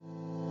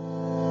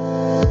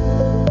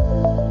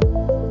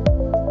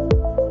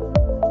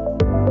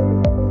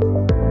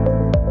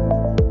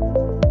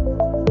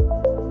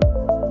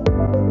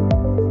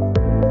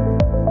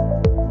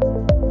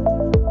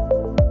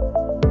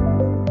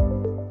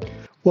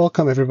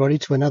Welcome everybody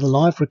to another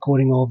live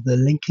recording of the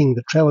Linking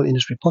the Travel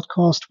Industry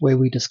podcast, where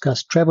we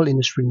discuss travel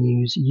industry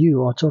news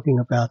you are talking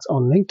about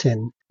on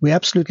LinkedIn. We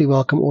absolutely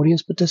welcome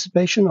audience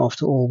participation.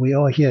 After all, we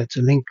are here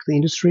to link the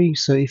industry.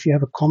 So if you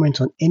have a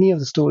comment on any of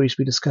the stories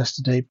we discussed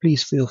today,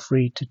 please feel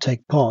free to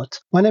take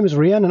part. My name is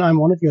Rian and I'm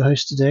one of your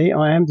hosts today.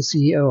 I am the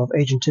CEO of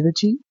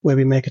Agentivity, where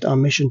we make it our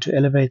mission to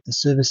elevate the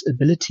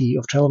serviceability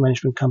of travel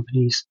management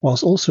companies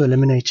whilst also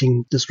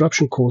eliminating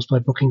disruption caused by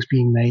bookings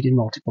being made in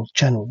multiple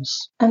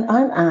channels. And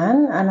I'm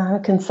Anne, and I'm a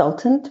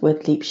consultant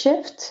with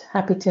LeapShift.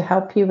 Happy to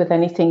help you with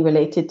anything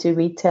related to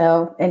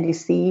retail,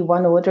 NDC,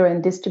 one order,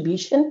 and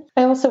distribution.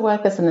 I also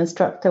work as an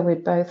instructor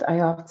with both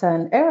IATA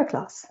and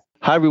Aeroclass.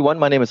 Hi, everyone.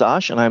 My name is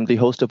Ash, and I'm the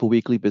host of a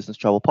weekly business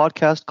travel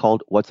podcast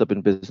called What's Up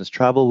in Business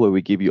Travel, where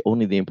we give you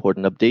only the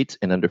important updates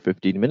in under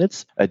 15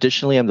 minutes.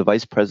 Additionally, I'm the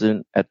vice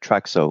president at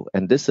Traxo,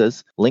 and this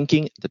is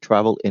Linking the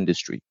Travel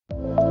Industry.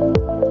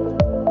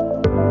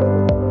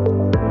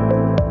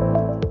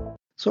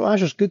 So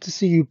Ash, it's good to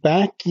see you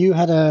back. You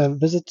had a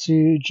visit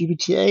to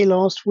GBTA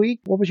last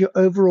week. What was your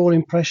overall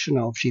impression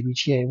of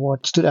GBTA?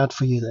 What stood out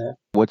for you there?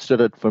 What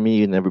stood out for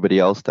me and everybody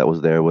else that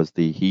was there was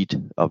the heat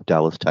of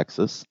Dallas,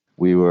 Texas.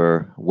 We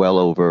were well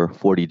over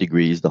 40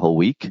 degrees the whole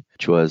week,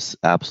 which was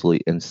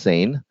absolutely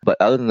insane. But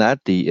other than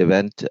that, the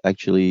event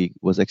actually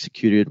was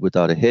executed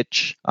without a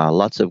hitch.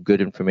 Lots of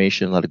good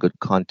information, a lot of good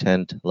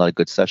content, a lot of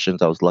good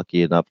sessions. I was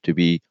lucky enough to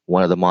be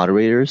one of the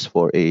moderators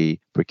for a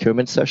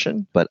procurement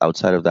session. But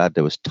outside of that,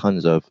 there was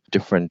tons of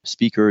different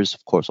speakers,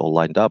 of course, all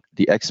lined up.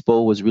 The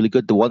expo was really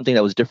good. The one thing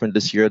that was different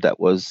this year that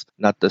was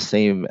not the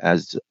same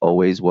as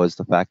always was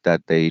the fact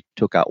that they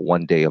took out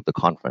one day of the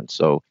conference.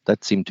 So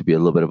that seemed to be a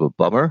little bit of a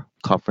bummer.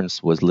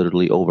 Conference was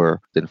literally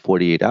over in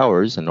 48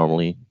 hours, and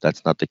normally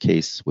that's not the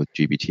case with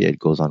GBTA. It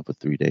goes on for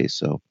 3 days.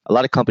 So a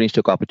lot of companies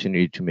took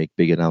opportunity to make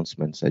big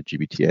announcements at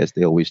GBTA, as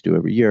they always do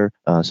every year.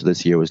 So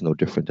this year was no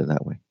different in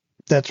that way.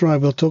 That's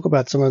right. We'll talk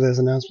about some of those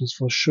announcements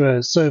for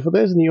sure. So for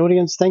those in the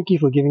audience, thank you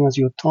for giving us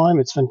your time.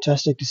 It's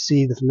fantastic to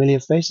see the familiar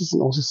faces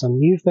and also some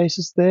new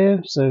faces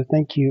there. So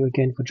thank you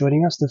again for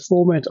joining us. The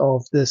format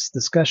of this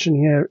discussion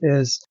here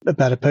is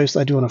about a post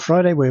I do on a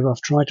Friday where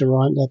I've tried to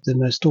write up the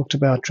most talked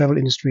about travel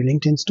industry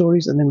LinkedIn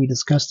stories, and then we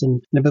discuss them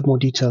in a bit more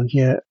detail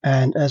here.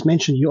 And as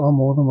mentioned, you are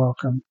more than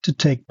welcome to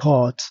take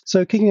part.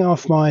 So kicking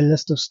off my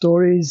list of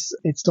stories,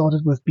 it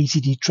started with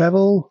BCD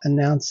Travel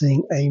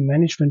announcing a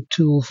management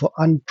tool for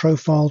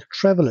unprofiled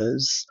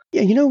travelers.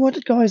 Yeah, you know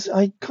what, guys?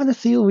 I kind of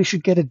feel we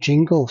should get a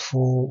jingle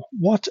for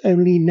What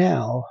Only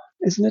Now.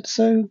 Isn't it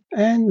so?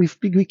 And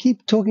we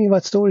keep talking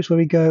about stories where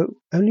we go,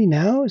 only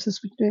now? Is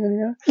this what you're doing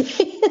only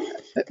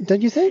now?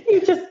 Don't you think?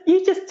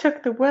 You just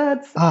took the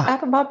words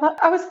out of my mouth.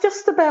 I was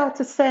just about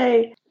to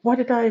say, what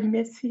did I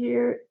miss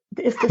here?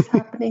 Is this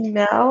happening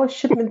now?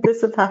 Shouldn't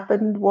this have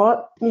happened,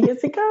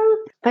 years ago?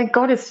 Thank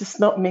God it's just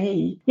not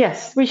me.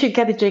 Yes, we should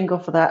get a jingle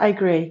for that. I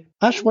agree.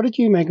 Ash, what did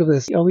you make of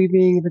this? Are we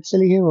being a bit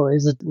silly here, or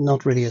is it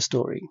not really a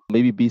story?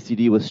 Maybe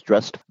BCD was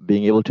stressed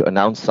being able to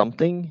announce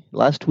something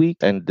last week,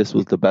 and this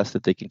was the best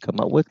that they can come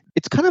up with.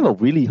 It's kind of a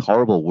really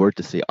horrible word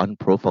to say,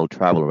 unprofiled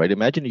traveler, right?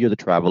 Imagine you're the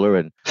traveler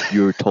and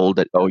you're told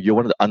that, oh, you're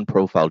one of the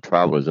unprofiled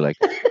travelers. You're like,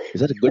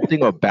 is that a good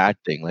thing or a bad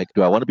thing? Like,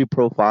 do I want to be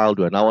profiled?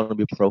 Do I not want to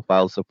be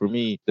profiled? So for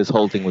me, this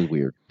whole thing was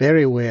weird.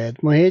 Very weird.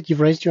 Mohit,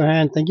 you've raised your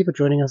hand. Thank you for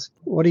joining us.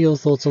 What are your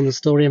thoughts on the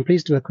story? And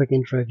please do a quick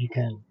intro if you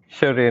can.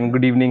 Sure, and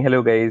good evening.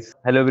 Hello, guys.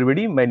 Hello,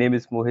 everybody. My name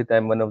is Mohit.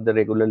 I'm one of the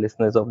regular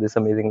listeners of this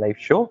amazing live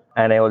show,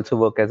 and I also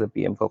work as a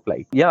PM for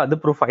Flight. Yeah, the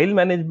profile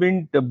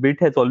management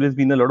bit has always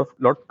been a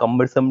lot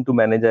cumbersome to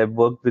manage. I've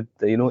worked with,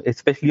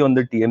 especially on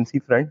the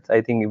TMC front. I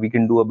think we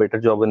can do a better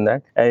job on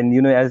that. And,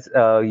 as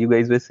you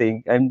guys were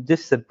saying, I'm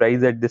just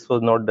surprised that this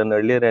was not done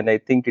earlier, and I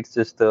think it's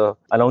just the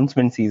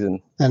announcement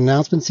season.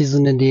 Announcement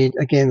season, indeed.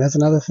 Again, that's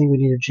another thing we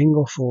need a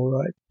jingle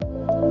for, right?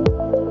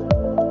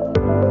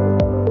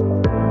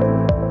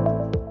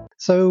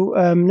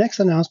 So next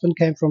announcement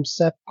came from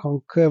SAP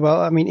Concur.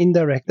 Well, I mean,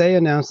 indirect. They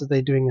announced that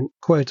they're doing an,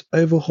 quote,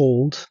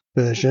 overhauled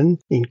version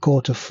in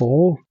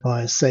Q4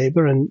 by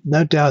Sabre, and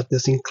no doubt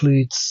this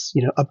includes,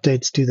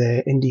 updates to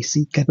their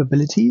NDC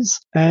capabilities.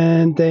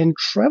 And then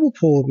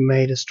Travelport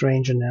made a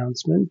strange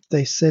announcement.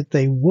 They said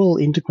they will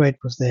integrate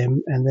with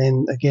them, and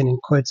then again in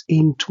quotes,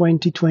 in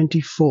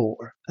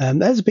 2024.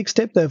 That's a big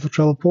step though for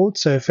Travelport,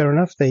 so fair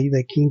enough.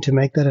 They're keen to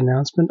make that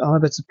announcement. I'm a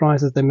bit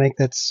surprised that they make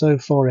that so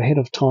far ahead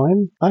of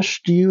time.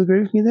 Ash, do you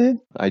agree with me there?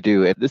 I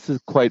do. And this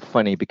is quite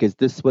funny because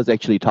this was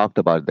actually talked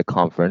about at the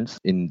conference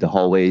in the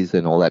hallways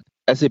and all that.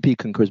 SAP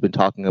Concur has been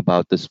talking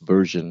about this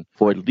version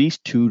for at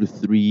least 2 to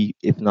 3,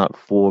 if not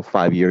 4 or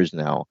 5 years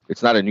now.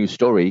 It's not a new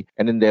story.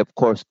 And then they, of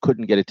course,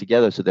 couldn't get it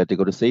together, so that they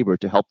go to Sabre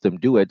to help them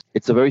do it.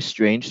 It's a very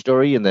strange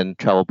story. And then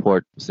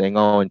Travelport saying,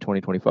 in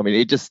 2024. I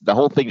mean, the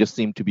whole thing just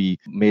seemed to be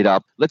made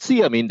up. Let's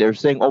see. I mean, they're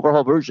saying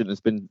overhaul version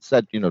has been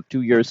said,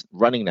 2 years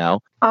running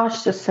now.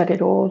 Ash just said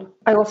it all.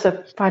 I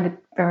also find it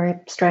very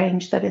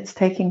strange that it's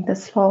taking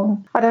this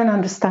long. I don't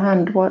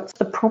understand what's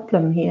the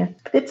problem here.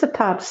 It's a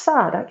tad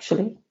sad,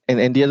 actually.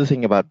 And the other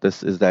thing about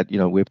this is that,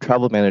 we have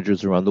travel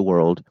managers around the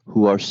world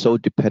who are so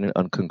dependent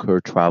on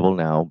Concur travel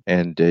now.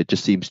 And it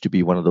just seems to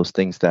be one of those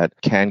things that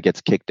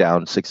gets kicked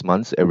down 6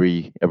 months,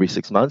 every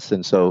 6 months.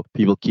 And so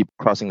people keep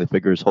crossing the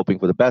figures, hoping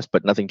for the best,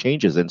 but nothing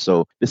changes. And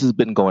so this has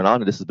been going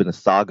on, and this has been a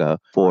saga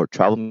for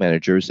travel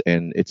managers,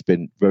 and it's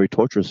been very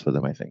torturous for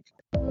them, I think.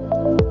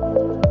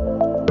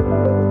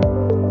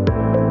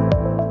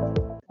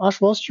 Ash,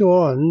 whilst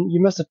you're on,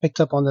 you must have picked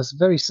up on this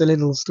very silly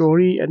little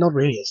story. Not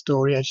really a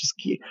story, it just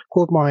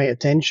caught my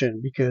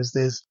attention because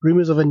there's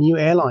rumors of a new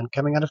airline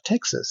coming out of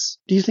Texas.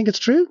 Do you think it's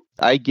true?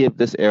 I give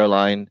this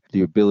airline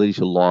the ability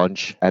to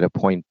launch at a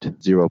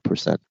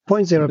 0.0%.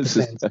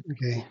 0.0%.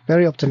 Okay,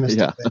 very optimistic.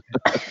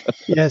 Yeah.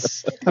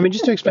 Yes. I mean,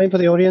 just to explain for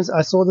the audience,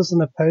 I saw this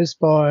in a post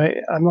by,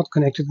 I'm not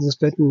connected to this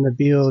person,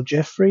 Nabil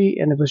Jeffrey,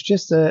 and it was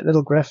just a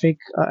little graphic.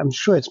 I'm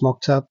sure it's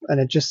mocked up, and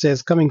it just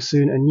says, coming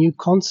soon, a new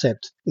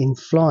concept in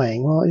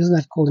flying. Well, isn't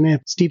that called an air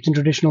steeped in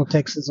traditional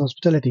Texas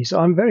hospitality? So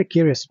I'm very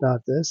curious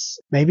about this.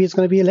 Maybe it's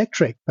going to be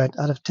electric, but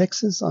out of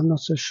Texas, I'm not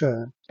so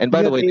sure. And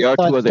by the way, there are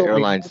two other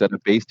airlines that are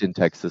based in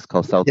Texas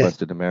called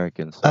Southwestern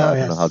American. So I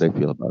don't know how they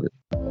feel about it.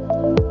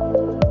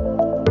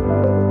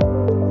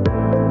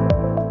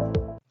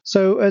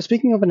 So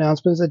speaking of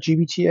announcements at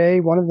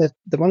GBTA, one of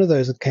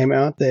those that came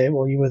out there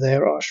while you were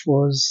there, Ash,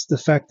 was the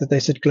fact that they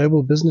said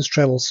global business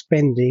travel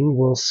spending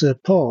will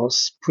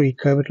surpass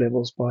pre-COVID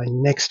levels by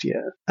next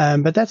year.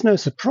 But that's no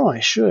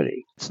surprise,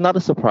 surely. It's not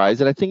a surprise,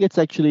 and I think it's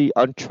actually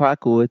on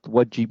track with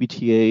what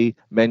GBTA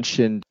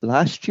mentioned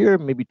last year,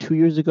 maybe 2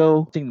 years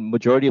ago. I think the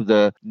majority of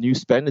the new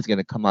spend is going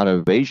to come out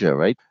of Asia,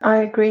 right? I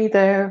agree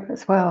there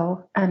as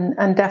well.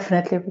 And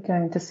definitely we're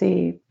going to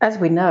see, as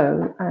we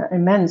know,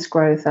 immense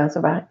growth out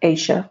of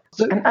Asia.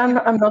 So, and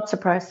I'm not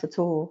surprised at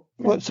all.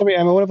 Well, sorry,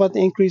 Emma, what about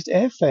the increased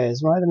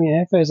airfares, right? I mean,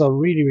 airfares are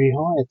really, really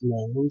high at the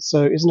moment.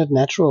 So isn't it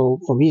natural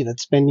for me that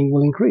spending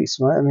will increase,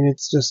 right? I mean,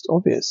 it's just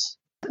obvious.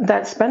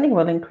 That spending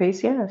will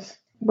increase, yes.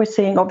 We're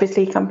seeing,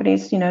 obviously,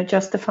 companies,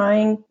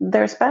 justifying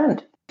their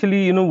spend.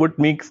 Actually, what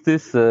makes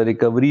this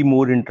recovery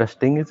more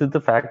interesting is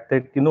the fact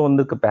that, on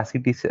the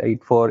capacity side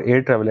for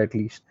air travel at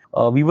least,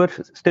 we were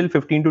still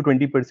 15 to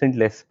 20%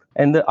 less.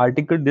 And the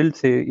article did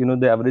say,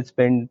 the average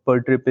spend per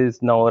trip is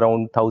now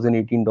around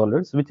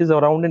 $1,018, which is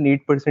around an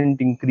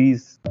 8%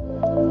 increase.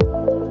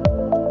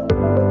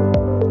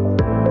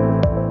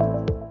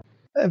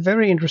 A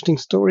very interesting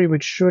story,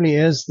 which surely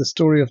is the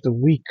story of the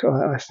week.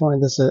 I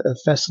find this a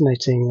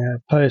fascinating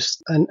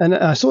post. And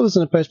I saw this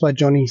in a post by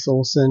Johnny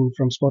Thorson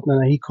from Spotman,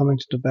 and he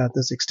commented about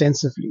this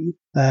extensively.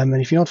 And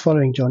if you're not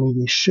following Johnny,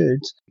 you should.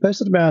 He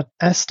posted about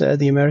ASTA,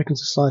 the American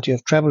Society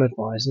of Travel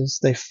Advisors.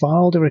 They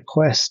filed a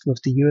request with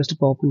the U.S.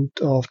 Department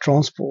of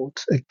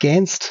Transport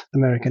against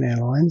American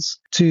Airlines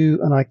to,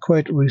 and I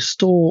quote,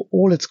 restore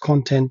all its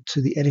content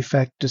to the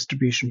Edifact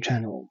distribution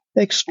channel.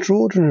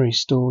 Extraordinary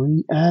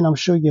story, and I'm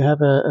sure you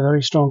have a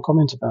very strong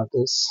comment about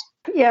this.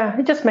 Yeah,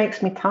 it just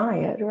makes me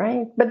tired,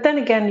 right? But then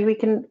again, we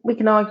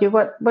can argue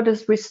what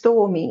does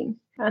restore mean?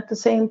 At the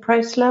same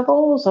price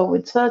levels or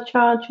with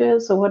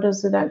surcharges, or what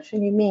does it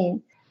actually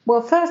mean?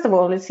 Well, first of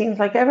all, it seems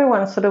like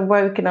everyone's sort of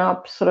woken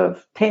up sort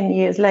of 10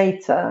 years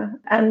later,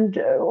 and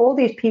all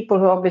these people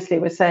who obviously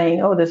were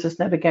saying, oh, this is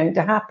never going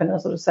to happen, are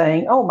sort of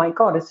saying, oh my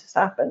God, it's just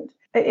happened.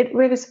 It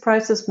really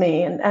surprises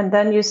me. And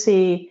then you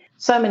see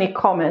so many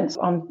comments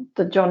on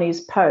the Johnny's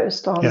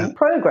post on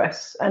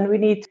progress, and we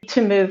need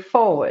to move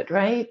forward,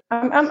 right?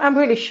 I'm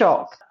really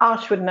shocked.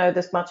 Ash would know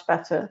this much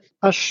better.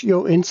 Ash,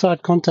 your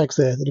inside contacts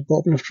there, the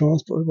Department of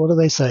Transport, what are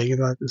they saying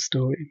about this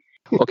story?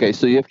 Okay,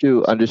 so you have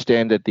to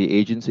understand that the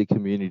agency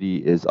community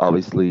is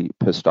obviously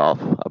pissed off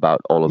about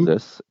all of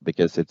this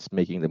because it's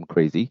making them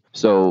crazy.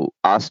 So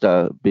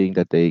ASTA, being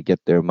that they get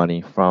their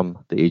money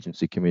from the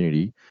agency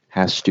community,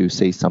 has to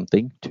say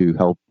something to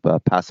help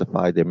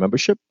pacify their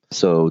membership.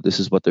 So this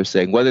is what they're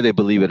saying. Whether they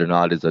believe it or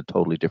not is a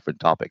totally different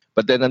topic.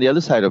 But then on the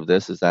other side of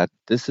this is that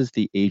this is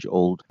the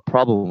age-old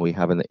problem we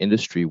have in the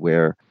industry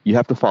where you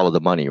have to follow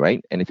the money,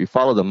 right? And if you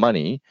follow the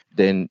money,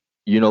 then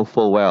you know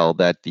full well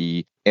that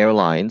the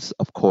airlines,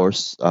 of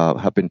course,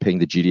 have been paying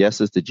the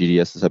GDSs. The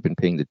GDSs have been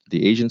paying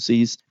the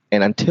agencies.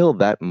 And until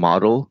that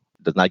model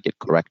does not get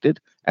corrected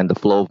and the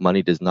flow of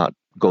money does not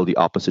go the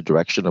opposite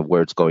direction of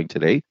where it's going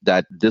today,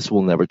 that this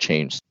will never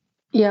change.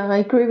 Yeah, I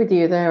agree with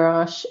you there,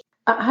 Ash.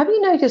 Have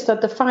you noticed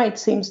that the fight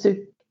seems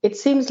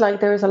like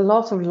there is a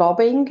lot of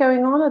lobbying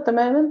going on at the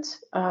moment?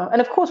 And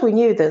of course, we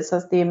knew this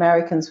as the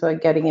Americans were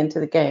getting into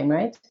the game,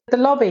 right? The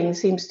lobbying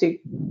seems to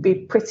be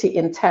pretty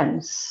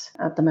intense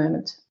at the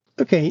moment.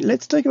 Okay,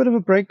 let's take a bit of a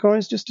break,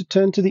 guys, just to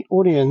turn to the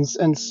audience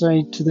and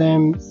say to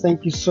them,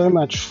 thank you so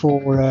much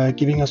for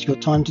giving us your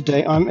time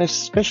today. I'm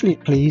especially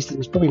pleased, and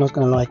he's probably not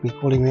going to like me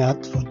calling me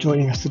out for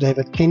joining us today,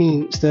 but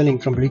Kenny Sterling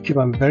from Blue Cube,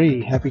 I'm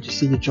very happy to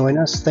see you join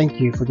us. Thank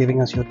you for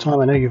giving us your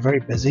time. I know you're very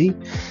busy.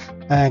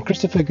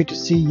 Christopher, good to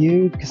see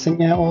you.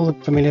 Ksenia, all the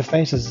familiar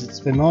faces. It's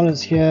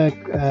Bimola's here.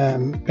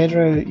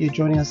 Pedro, you're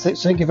joining us. So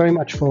thank you very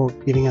much for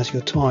giving us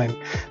your time.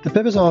 The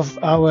purpose of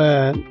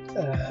our,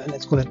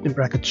 let's call it in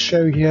brackets,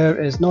 show here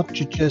is not not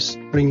to just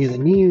bring you the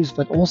news,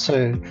 but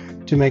also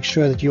to make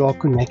sure that you are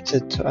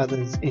connected to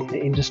others in the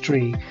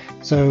industry.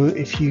 So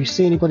if you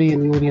see anybody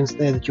in the audience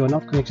there that you're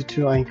not connected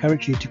to, I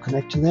encourage you to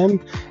connect to them.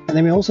 And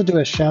then we also do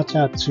a shout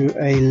out to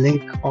a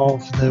link of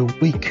the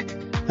week,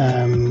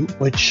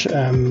 which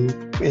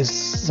is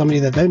somebody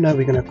that don't know.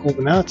 We're going to call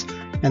them out,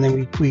 and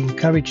then we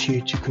encourage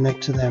you to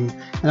connect to them.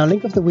 And our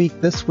link of the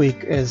week this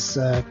week is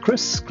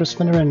Chris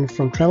Finneran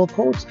from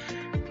Travelport.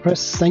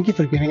 Chris, thank you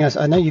for giving us.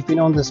 I know you've been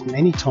on this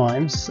many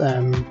times.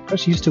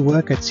 Chris used to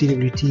work at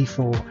CWT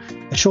for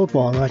a short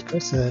while, right,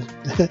 Chris? A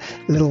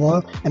little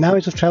while. And now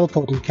he's with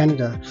Travelport in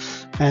Canada.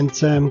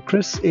 And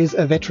Chris is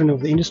a veteran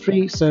of the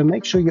industry, so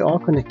make sure you are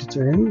connected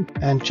to him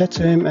and chat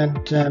to him.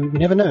 And you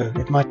never know,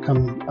 it might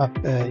come up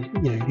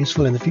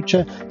useful in the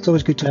future. It's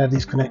always good to have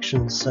these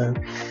connections. So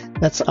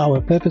that's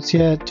our purpose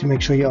here, to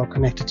make sure you are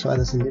connected to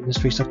others in the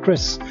industry. So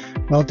Chris,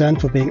 well done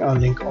for being our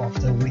link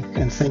of the week.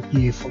 And thank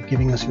you for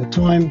giving us your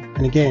time.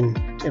 And again,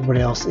 to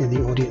everybody else in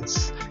the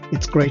audience,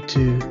 it's great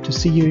to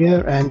see you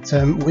here,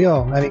 and we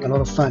are having a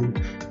lot of fun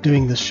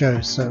doing this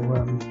show. So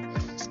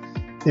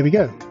there we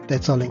go.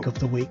 That's our link of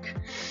the week.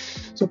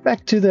 So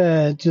back to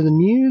the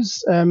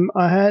news.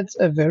 I had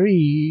a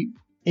very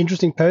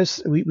interesting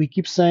post. We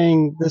keep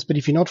saying this, but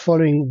if you're not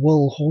following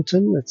Will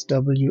Horton, that's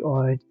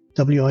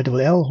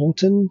WILL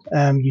Horton,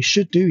 you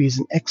should do. He's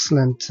an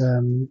excellent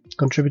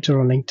contributor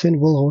on LinkedIn.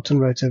 Will Horton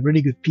wrote a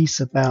really good piece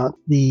about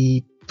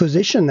the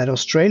position that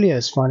Australia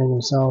is finding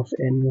itself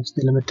in with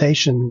the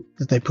limitation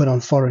that they put on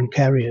foreign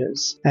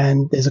carriers.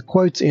 And there's a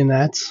quote in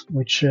that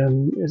which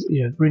is,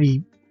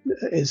 really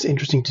is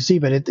interesting to see.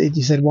 But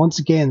he said, once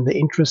again, the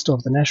interest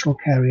of the national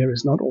carrier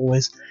is not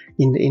always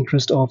in the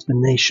interest of the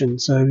nation.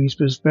 So he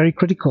was very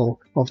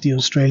critical of the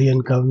Australian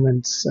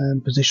government's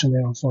position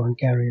there on foreign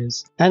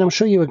carriers. And I'm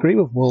sure you agree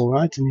with Will,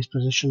 right, in his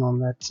position on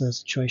that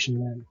situation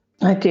there.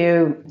 I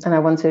do, and I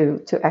want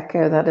to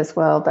echo that as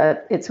well,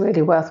 that it's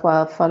really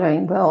worthwhile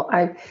following Will.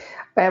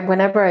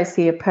 Whenever I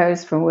see a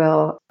post from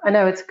Will, I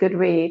know it's a good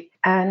read.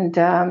 And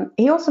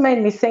he also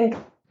made me think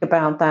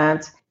about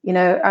that.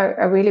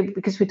 I really,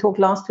 because we talked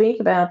last week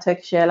about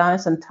Turkish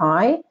Airlines and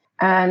Thai.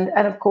 And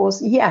of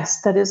course,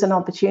 yes, that is an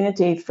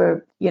opportunity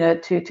for,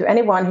 to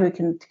anyone who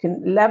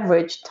can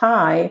leverage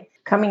Thai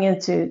coming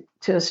into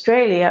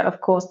Australia. Of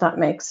course, that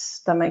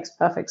makes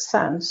perfect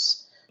sense.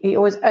 He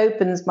always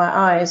opens my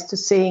eyes to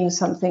seeing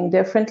something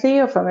differently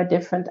or from a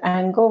different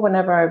angle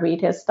whenever I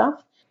read his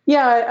stuff.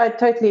 Yeah, I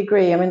totally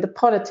agree. I mean, the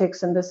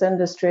politics in this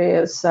industry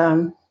is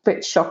a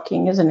bit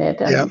shocking, isn't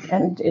it?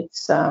 And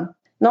it's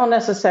not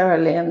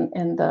necessarily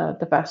in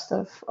the best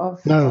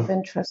of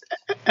interest.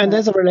 And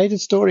there's a related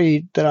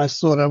story that I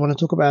thought I want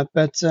to talk about,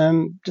 but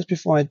just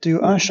before I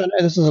do, Ash, I know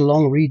this is a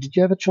long read. Did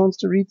you have a chance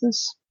to read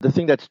this? The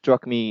thing that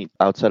struck me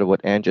outside of what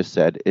Anne just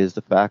said is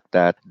the fact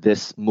that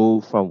this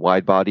move from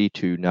wide body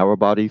to narrow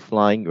body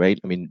flying, right?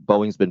 I mean,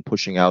 Boeing's been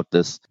pushing out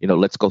this,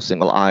 let's go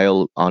single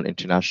aisle on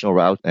international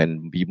route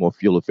and be more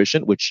fuel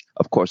efficient, which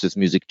of course is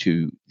music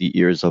to the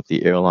ears of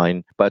the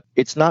airline. But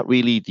it's not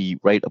really the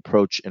right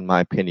approach, in my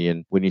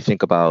opinion, when you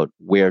think about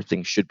where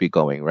things should be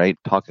going, right?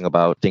 Talking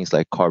about things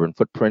like carbon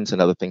footprints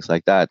and other things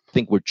like that. I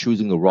think we're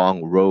choosing the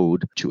wrong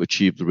road to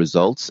achieve the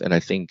results. And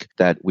I think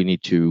that we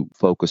need to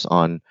focus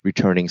on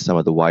returning some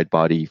of the wide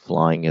body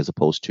flying as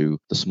opposed to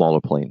the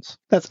smaller planes.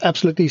 That's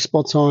absolutely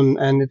spot on,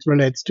 and it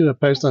relates to a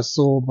post I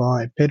saw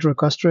by Pedro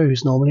Castro,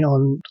 who's normally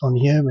on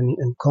here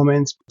and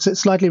comments. So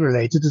it's slightly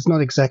related. It's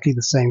not exactly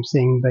the same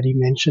thing, but he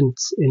mentioned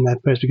in that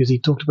post, because he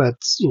talked about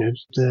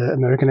the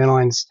American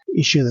Airlines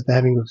issue that they're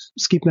having with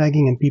skip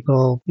lagging and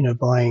people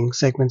buying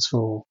segments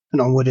for an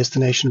onward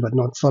destination but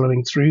not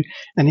following through.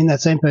 And in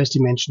that same post,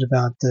 he mentioned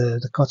about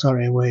the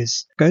Qatar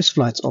Airways ghost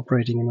flights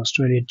operating in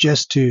Australia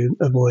just to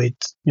avoid,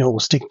 or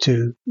stick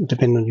to,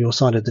 depending on your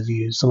side of the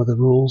view, some of the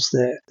rules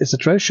there. It's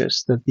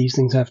atrocious that these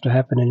things have to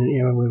happen in an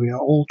era where we are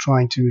all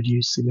trying to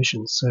reduce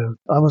emissions. So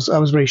I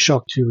was very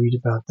shocked to read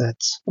about that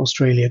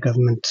Australia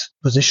government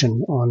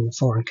position on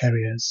foreign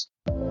carriers.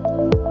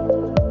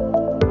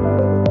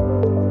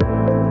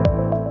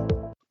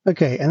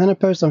 Okay, and then a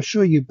post I'm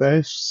sure you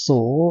both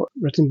saw,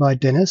 written by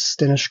Dennis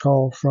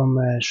Schkal from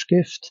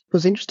Skift. It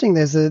was interesting.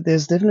 There's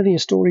definitely a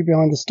story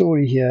behind the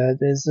story here.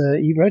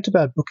 He wrote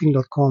about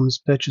Booking.com's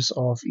purchase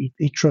of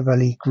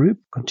Etraveli Group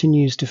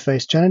continues to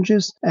face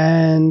challenges,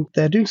 and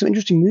they're doing some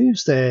interesting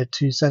moves there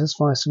to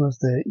satisfy some of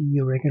the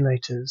EU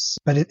regulators.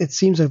 But it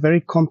seems a very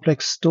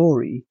complex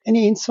story.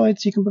 Any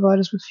insights you can provide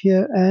us with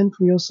here, Anne,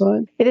 from your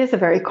side? It is a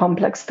very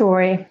complex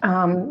story.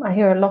 I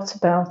hear a lot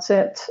about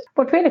it.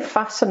 What really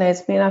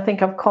fascinates me, and I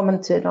think I've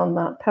commented on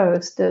that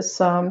post, is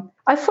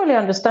I fully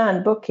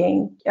understand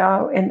Booking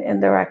in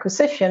their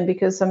acquisition,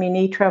 because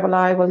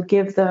Etraveli will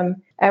give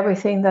them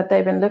everything that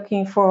they've been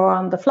looking for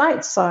on the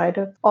flight side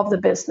of the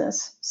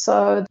business.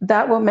 So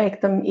that will make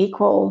them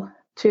equal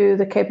to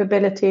the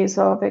capabilities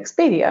of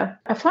Expedia.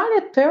 I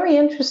find it very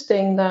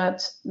interesting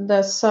that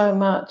there's so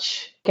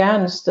much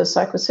against this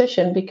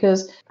acquisition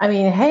because, I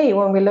mean, hey,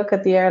 when we look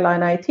at the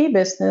airline IT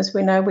business,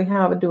 we know we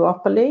have a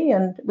duopoly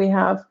and we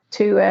have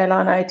two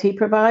airline IT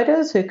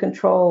providers who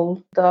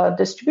control the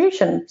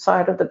distribution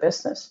side of the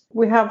business.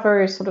 We have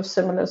very sort of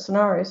similar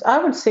scenarios.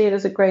 I would see it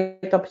as a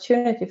great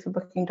opportunity for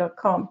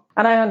Booking.com.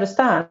 And I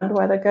understand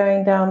why they're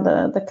going down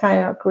the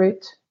kayak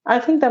route. I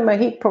think that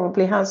Mohit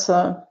probably has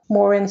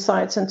more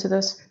insights into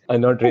this.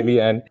 Not really,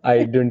 and I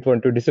didn't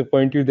want to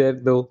disappoint you there,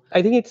 though.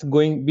 I think it's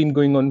been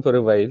going on for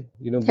a while.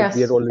 Yes,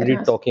 we are already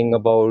talking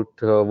about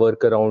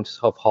workarounds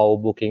of how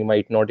Booking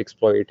might not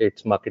exploit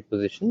its market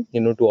position,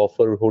 to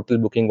offer hotel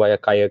booking via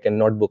kayak and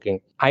not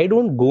booking. I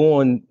don't go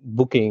on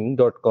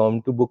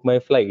Booking.com to book my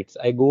flights.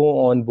 I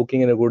go on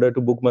Booking and Agoda to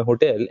book my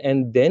hotel,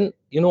 and then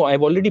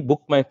I've already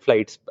booked my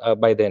flights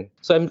by then.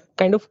 So I'm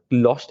kind of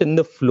lost in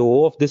the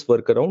flow of this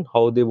workaround,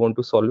 how they want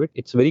to solve it.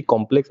 It's very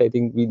complex. I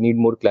think we need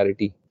more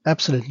clarity.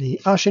 Absolutely.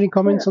 Ash, any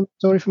comments on the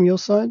story from your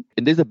side?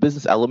 And there's a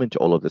business element to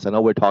all of this. I know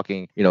we're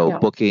talking,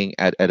 booking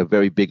at a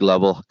very big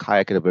level,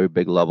 kayak at a very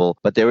big level,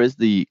 but there is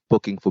the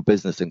booking for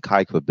business and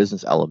kayak for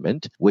business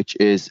element, which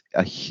is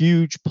a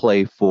huge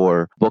play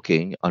for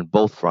Booking on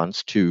both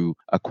fronts to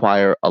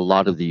acquire a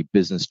lot of the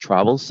business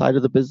travel side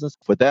of the business.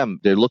 For them,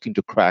 they're looking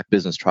to crack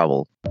business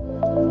travel.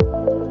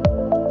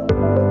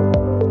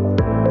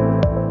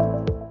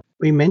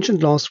 We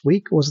mentioned last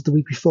week, or was it the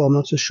week before? I'm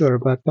not so sure,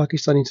 about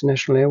Pakistan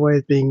International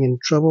Airways being in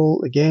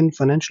trouble again,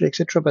 financially,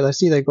 etc. But I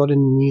see they got in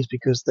the news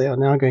because they are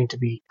now going to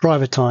be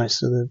privatized.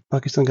 So the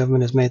Pakistan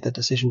government has made that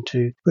decision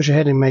to push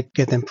ahead and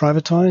get them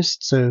privatized.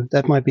 So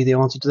that might be the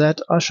answer to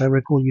that. Ash, I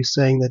recall you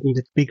saying that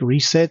needed a big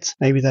reset.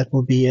 Maybe that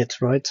will be it,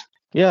 right?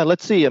 Yeah,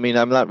 let's see. I mean,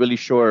 I'm not really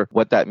sure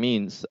what that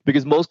means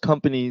because most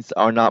companies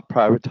are not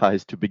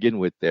privatized to begin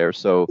with there.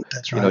 So,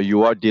 That's right.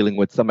 You are dealing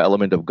with some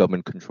element of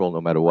government control no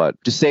matter what.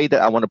 To say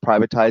that I want to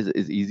privatize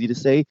is easy to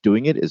say.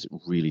 Doing it is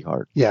really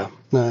hard. Yeah,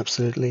 no,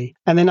 absolutely.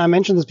 And then I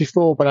mentioned this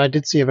before, but I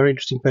did see a very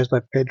interesting post by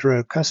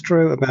Pedro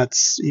Castro about,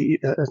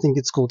 I think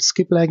it's called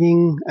skip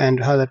lagging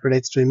and how that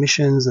relates to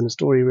emissions and a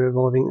story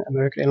revolving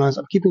American Airlines.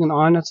 I'm keeping an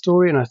eye on that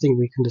story, and I think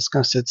we can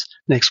discuss it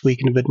next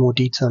week in a bit more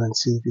detail and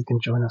see if you can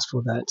join us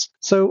for that.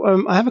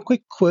 So, I have a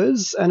quick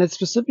quiz, and it's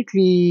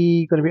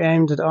specifically going to be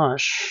aimed at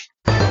Ash.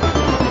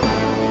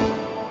 Oh,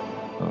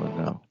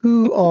 no.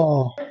 Who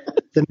are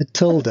the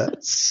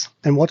Matildas,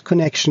 and what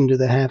connection do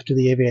they have to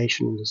the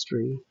aviation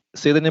industry?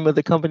 Say the name of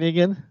the company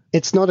again?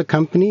 It's not a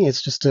company,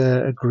 it's just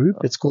a group.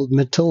 It's called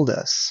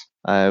Matildas.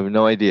 I have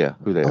no idea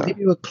who they I'll are. give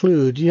you a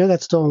clue. Do you know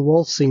that song,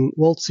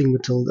 Waltzing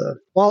Matilda?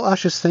 While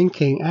Ash is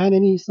thinking, Anne,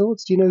 any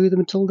thoughts? Do you know who the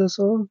Matildas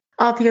are?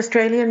 The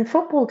Australian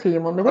football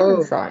team on the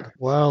women's side.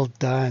 Well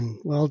done.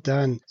 Well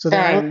done. So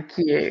Thank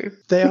you.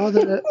 They are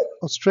the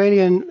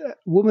Australian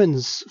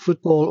women's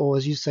football, or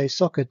as you say,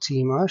 soccer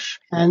team, Ash.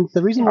 And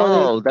the reason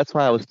why that's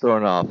why I was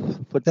thrown off.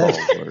 Football.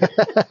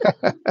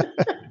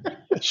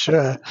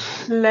 Sure.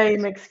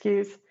 Lame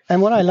excuse.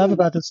 And what I love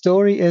about the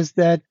story is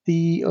that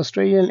the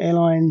Australian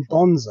airline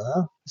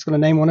Bonza is going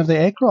to name one of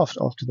their aircraft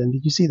after them.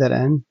 Did you see that,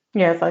 Anne?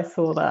 Yes, I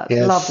saw that.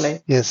 Yes, Lovely.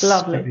 Yes,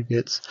 lovely. Very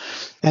good.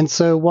 And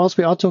so whilst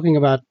we are talking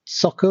about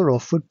soccer or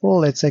football,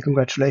 let's say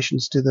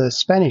congratulations to the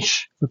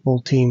Spanish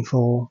football team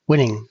for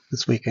winning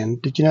this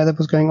weekend. Did you know that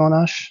was going on,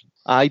 Ash?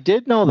 I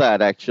did know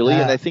that, actually,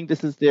 and I think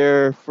this is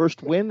their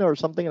first win or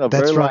something in a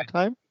very long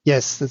time.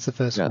 Yes, that's the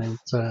first win.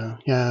 So,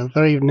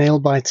 very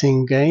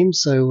nail-biting game.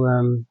 So,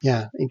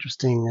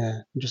 interesting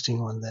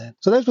one there.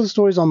 So those were the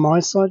stories on my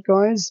side,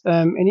 guys.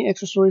 Any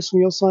extra stories from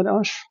your side,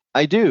 Ash?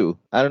 I do.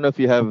 I don't know if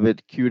you have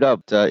it queued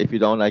up. If you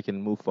don't, I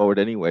can move forward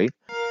anyway.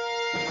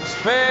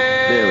 Space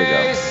there we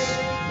go.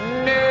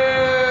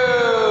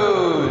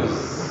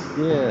 News!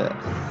 Yeah.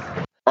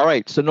 All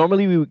right, so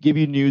normally we would give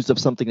you news of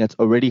something that's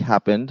already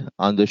happened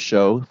on the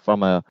show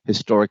from a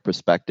historic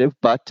perspective,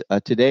 but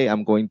today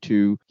I'm going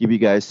to give you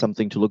guys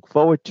something to look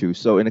forward to.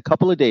 So in a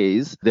couple of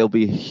days, there'll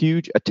be a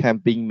huge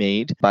attempt being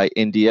made by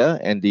India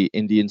and the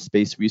Indian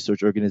Space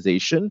Research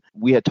Organization.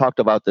 We had talked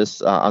about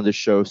this on the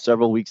show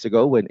several weeks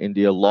ago when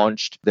India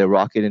launched their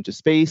rocket into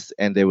space,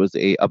 and there was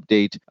a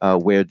update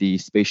where the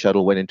space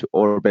shuttle went into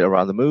orbit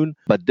around the moon.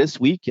 But this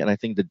week, and I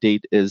think the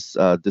date is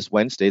this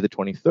Wednesday, the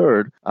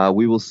 23rd,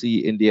 we will see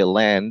India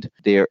land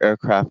their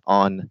aircraft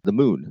on the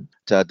moon.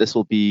 This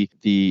will be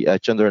the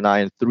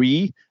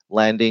Chandrayaan-3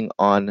 landing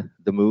on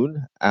the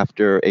moon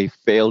after a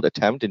failed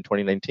attempt in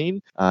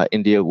 2019.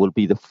 India will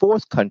be the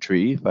fourth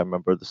country, if I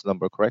remember this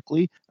number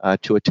correctly,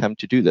 to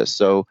attempt to do this.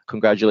 So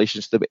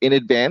congratulations to them in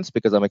advance,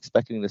 because I'm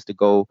expecting this to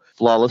go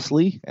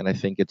flawlessly, and I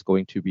think it's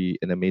going to be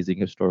an amazing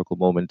historical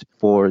moment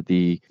for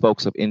the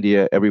folks of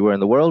India everywhere in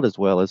the world, as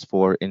well as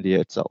for India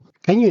itself.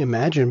 Can you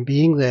imagine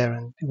being there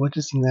and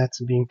witnessing that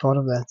and being part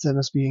of that? That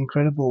must be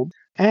incredible.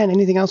 And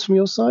anything else from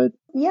your side?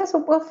 Yes,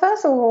 well,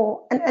 first of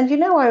all, and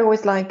I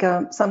always like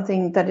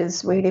something that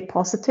is really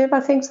positive. I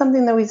think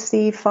something that we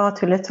see far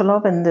too little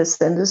of in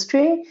this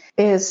industry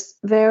is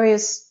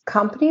various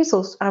companies,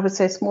 or I would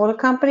say smaller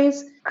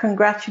companies,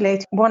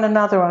 congratulate one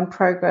another on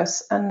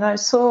progress. And I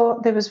saw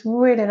it was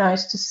really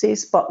nice to see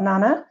Spot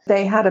Nana.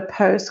 They had a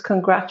post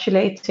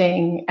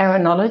congratulating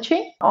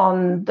Aeronology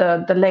on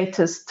the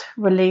latest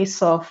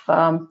release of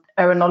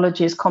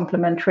Aeronology's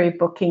complementary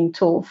booking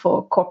tool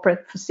for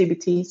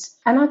CBTs.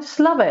 And I just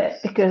love it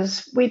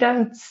because we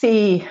don't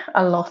see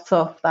a lot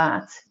of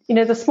that.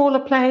 The smaller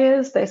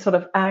players, they sort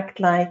of act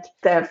like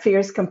they're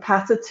fierce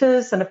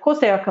competitors. And of course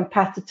they are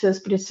competitors,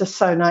 but it's just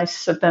so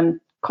nice of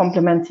them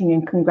complimenting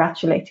and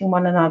congratulating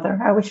one another.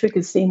 I wish we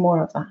could see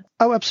more of that.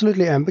 Oh,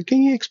 absolutely, Anne. But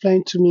can you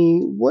explain to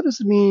me, what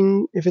does it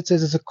mean if it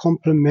says it's a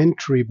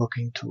complementary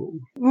booking tool?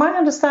 My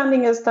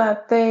understanding is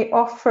that they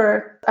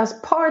offer, as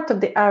part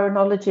of the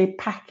Aeronology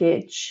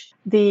package,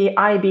 the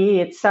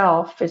IBE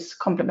itself is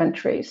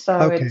complementary. So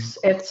okay.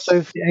 it's So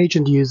if the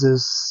agent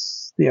uses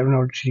the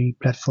Aeronology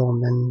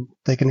platform, then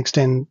they can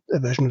extend a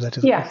version of that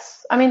as well.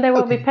 Yes. I mean, they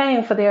will be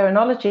paying for the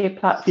Aeronology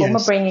platform or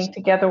bringing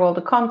together all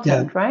the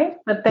content, right?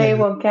 But they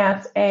will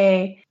get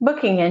a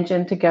booking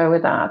engine to go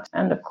with that.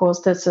 And of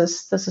course, this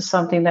is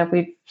something that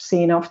we've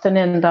seen often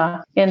in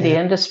the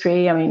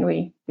industry. I mean,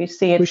 we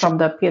see it from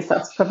the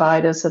PSS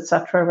providers,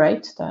 etc.,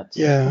 right? That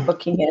the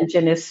booking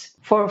engine is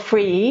for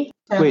free.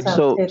 Wait,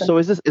 so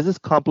is this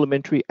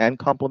complimentary and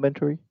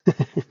complementary?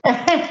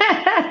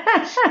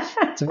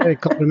 It's a very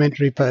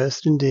complimentary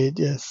post indeed,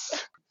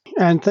 yes.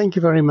 And thank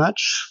you very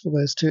much for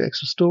those 2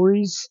 extra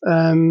stories.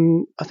 I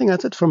think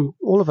that's it from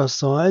all of our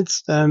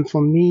sides.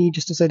 From me,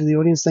 just to say to the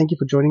audience, thank you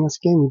for joining us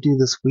again. We do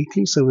this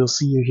weekly, so we'll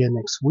see you here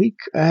next week.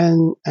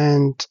 And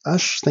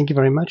Ash, thank you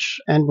very much.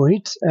 And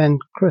Mohit and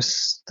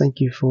Chris, thank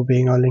you for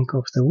being our link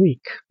of the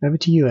week. Over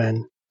to you,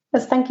 Anne.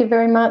 Yes, thank you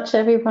very much,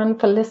 everyone,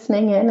 for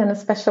listening in, and a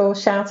special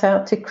shout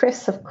out to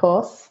Chris, of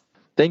course.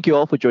 Thank you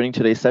all for joining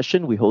today's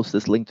session. We host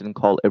this LinkedIn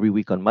call every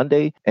week on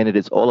Monday, and it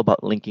is all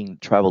about linking the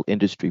travel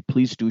industry.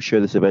 Please do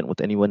share this event with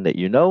anyone that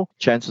you know.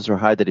 Chances are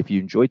high that if you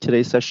enjoyed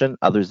today's session,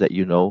 others that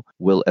you know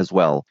will as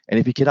well. And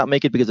if you cannot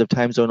make it because of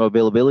time zone or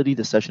availability,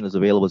 the session is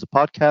available as a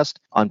podcast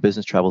on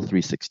Business Travel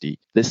 360.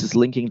 This is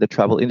Linking the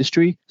Travel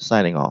Industry,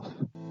 signing off.